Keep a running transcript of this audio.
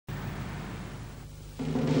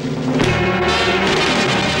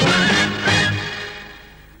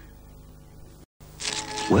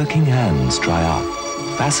working hands dry up,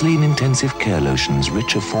 Vaseline Intensive Care Lotion's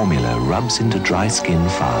richer formula rubs into dry skin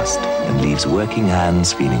fast and leaves working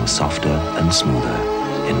hands feeling softer and smoother.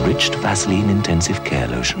 Enriched Vaseline Intensive Care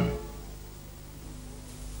Lotion.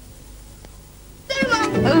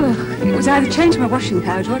 Oh, it was either change my washing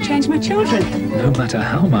powder or change my children. No matter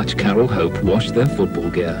how much Carol Hope washed their football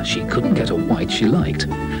gear, she couldn't get a white she liked.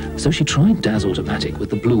 So she tried DAZ Automatic with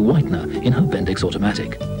the blue whitener in her Bendix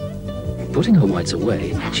Automatic. Putting her whites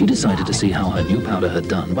away, she decided to see how her new powder had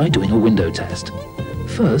done by doing a window test.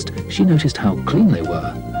 First, she noticed how clean they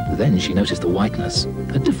were. Then she noticed the whiteness,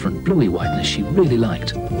 a different bluey whiteness she really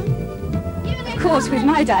liked. Of course, with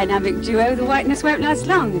my dynamic duo, the whiteness won't last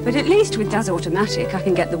long, but at least with DAZ Automatic, I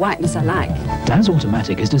can get the whiteness I like. DAZ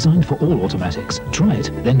Automatic is designed for all automatics. Try it,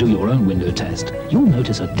 then do your own window test. You'll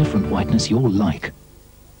notice a different whiteness you'll like.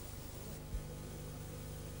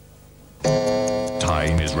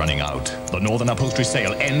 Time is running out. The Northern Upholstery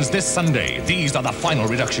sale ends this Sunday. These are the final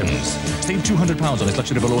reductions. Save £200 on this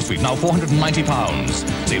luxury velour suite, now £490.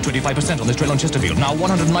 Save 25% on this Drellon Chesterfield, now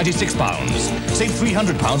 £196. Save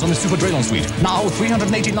 £300 on this Super Drellon suite, now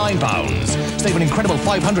 £389. Save an incredible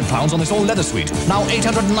 £500 on this all-leather suite, now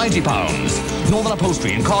 £890. Northern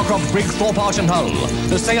Upholstery in Carcroft, Brigg, Thorpe Arch and Hull.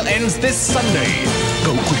 The sale ends this Sunday.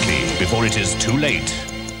 Go quickly before it is too late.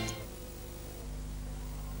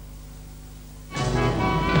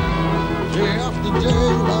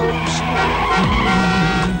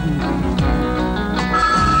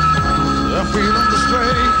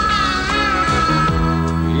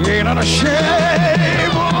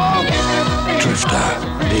 Drifter,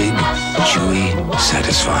 big, chewy,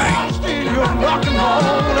 satisfying.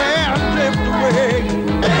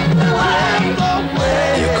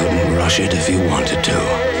 You couldn't rush it if you wanted to.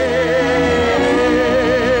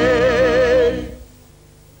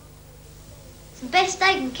 Some best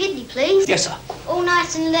steak and kidney, please. Yes, sir. All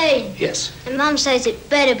nice and lean. Yes. And Mum says it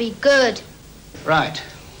better be good. Right.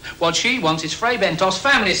 What she wants is Fray Bentos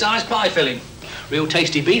family-sized pie filling. Real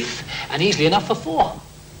tasty beef and easily enough for 4.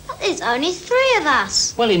 But there's only 3 of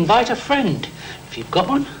us. Well, invite a friend, if you've got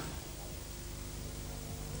one.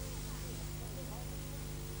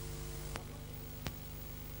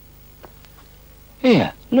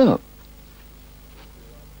 Here, look.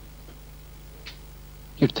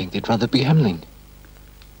 You'd think they'd rather be Hemeling.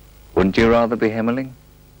 Wouldn't you rather be Hemeling?